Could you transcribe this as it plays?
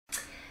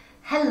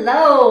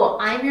Hello,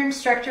 I'm your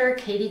instructor,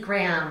 Katie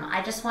Graham.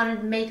 I just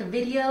wanted to make a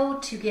video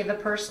to give a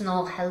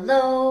personal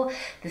hello.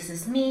 This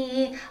is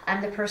me.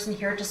 I'm the person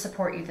here to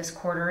support you this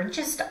quarter and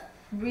just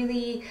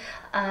really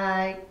give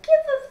a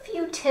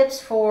few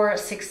tips for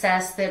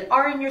success that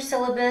are in your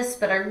syllabus,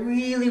 but I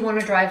really want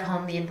to drive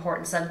home the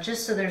importance of,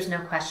 just so there's no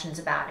questions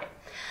about it.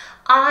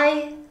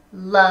 I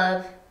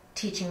love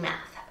teaching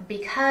math,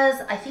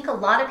 because I think a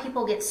lot of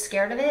people get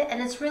scared of it,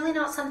 and it's really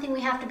not something we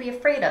have to be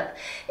afraid of.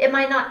 It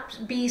might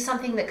not be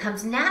something that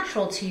comes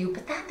natural to you,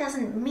 but that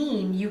doesn't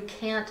mean you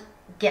can't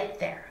get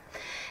there.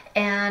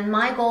 And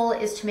my goal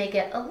is to make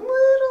it a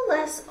little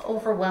less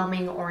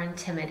overwhelming or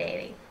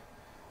intimidating.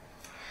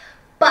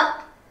 But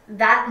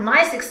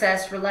my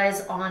success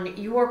relies on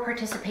your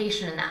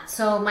participation in that.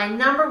 So my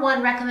number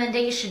one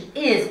recommendation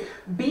is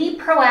be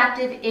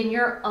proactive in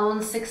your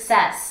own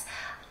success.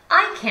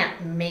 I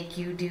can't make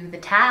you do the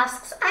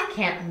tasks. I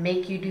can't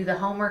make you do the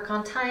homework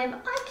on time.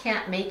 I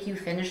can't make you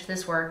finish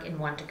this work in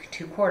 1 to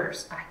 2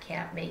 quarters. I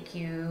can't make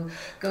you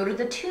go to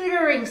the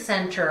tutoring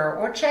center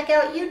or check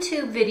out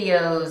YouTube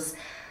videos.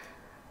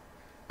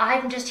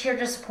 I'm just here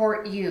to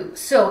support you.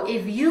 So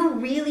if you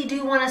really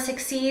do want to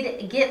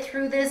succeed, get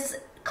through this,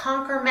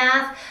 conquer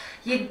math,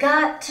 you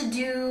got to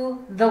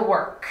do the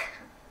work.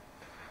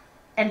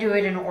 And do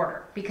it in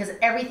order, because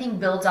everything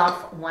builds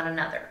off one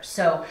another.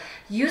 So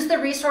use the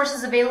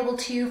resources available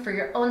to you for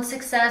your own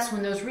success.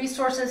 When those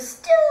resources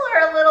still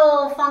are a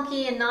little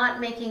funky and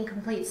not making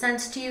complete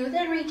sense to you,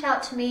 then reach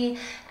out to me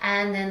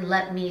and then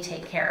let me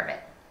take care of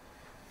it.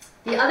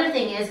 The other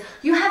thing is,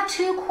 you have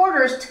 2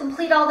 quarters to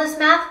complete all this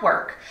math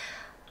work.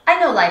 I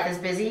know life is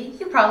busy.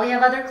 You probably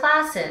have other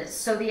classes.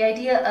 So the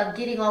idea of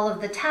getting all of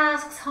the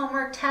tasks,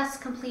 homework, tests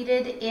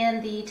completed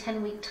in the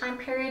 10-week time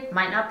period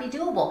might not be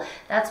doable.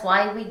 That's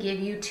why we give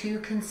you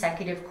 2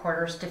 consecutive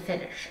quarters to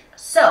finish.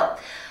 So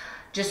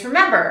just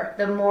remember,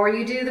 the more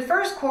you do the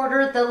first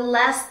quarter, the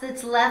less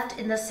that's left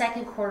in the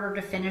second quarter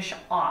to finish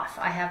off.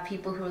 I have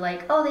people who are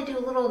like, oh, they do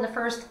a little in the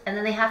first and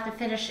then they have to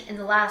finish in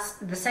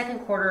the second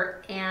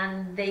quarter,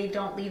 and they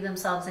don't leave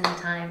themselves any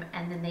time,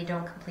 and then they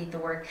don't complete the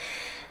work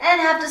and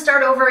have to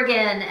start over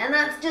again. And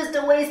that's just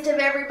a waste of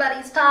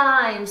everybody's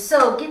time.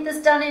 So get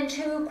this done in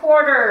 2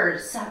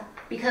 quarters,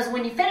 because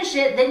when you finish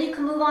it, then you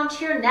can move on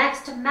to your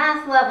next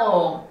math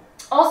level.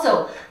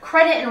 Also,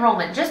 credit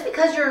enrollment. Just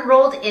because you're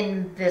enrolled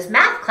in this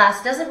math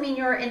class doesn't mean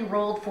you're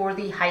enrolled for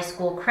the high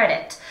school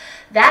credit.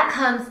 That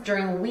comes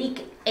during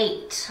week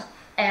 8.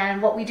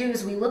 And what we do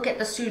is we look at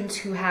the students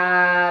who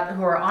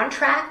are on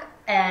track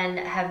and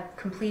have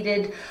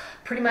completed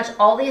pretty much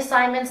all the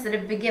assignments that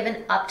have been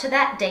given up to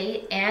that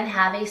date and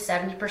have a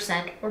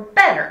 70% or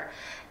better.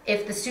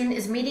 If the student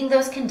is meeting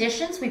those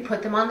conditions, we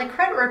put them on the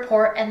credit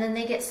report, and then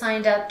they get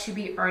signed up to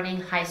be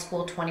earning high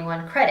school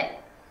 21 credit.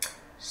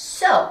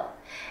 So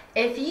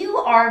if you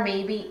are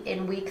maybe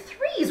in week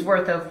 3's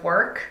worth of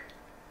work,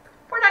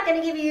 we're not going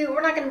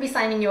to be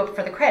signing you up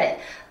for the credit.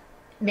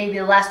 Maybe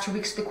the last 2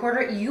 weeks of the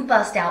quarter, you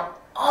bust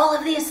out all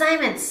of the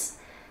assignments.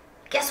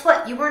 Guess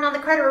what? You weren't on the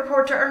credit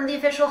report to earn the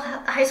official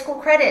high school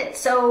credit,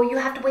 so you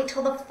have to wait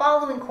till the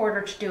following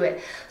quarter to do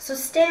it. So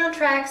stay on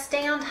track,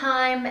 stay on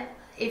time.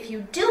 If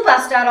you do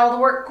bust out all the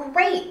work,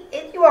 great.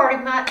 You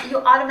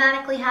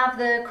automatically have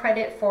the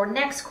credit for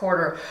next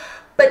quarter.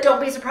 But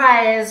don't be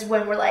surprised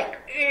when we're like,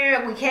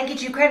 we can't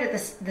get you credit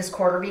this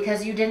quarter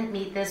because you didn't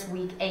meet this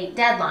week 8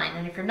 deadline.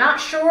 And if you're not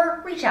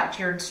sure, reach out to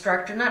your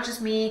instructor, not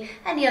just me,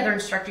 any other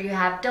instructor you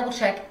have. Double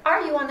check,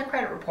 are you on the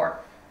credit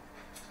report?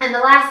 And the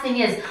last thing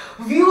is,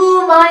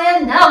 view my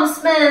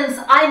announcements.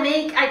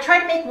 I try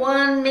to make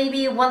one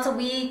maybe once a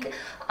week,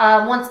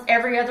 once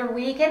every other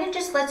week, and it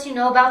just lets you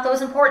know about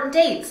those important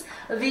dates.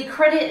 The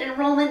credit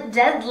enrollment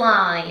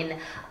deadline,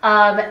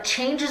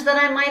 changes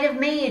that I might have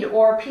made,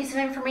 or a piece of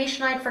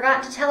information I'd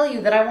forgotten to tell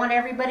you that I want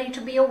everybody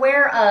to be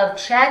aware of.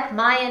 Check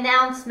my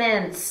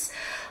announcements.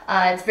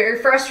 It's very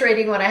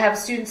frustrating when I have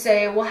students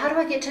say, well, how do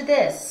I get to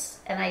this?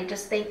 And I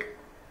just think,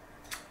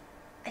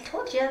 I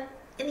told you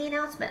in the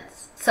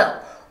announcements.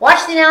 So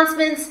watch the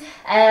announcements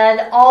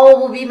and all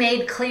will be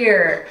made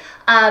clear.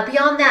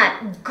 Beyond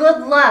that,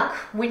 good luck.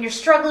 When you're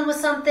struggling with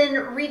something,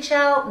 reach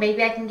out.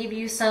 Maybe I can give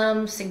you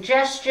some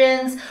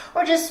suggestions,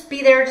 or just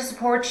be there to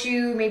support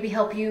you, maybe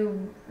help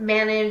you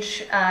manage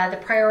the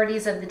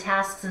priorities of the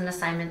tasks and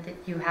assignment that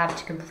you have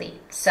to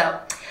complete. So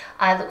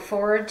I look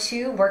forward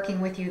to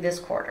working with you this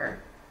quarter.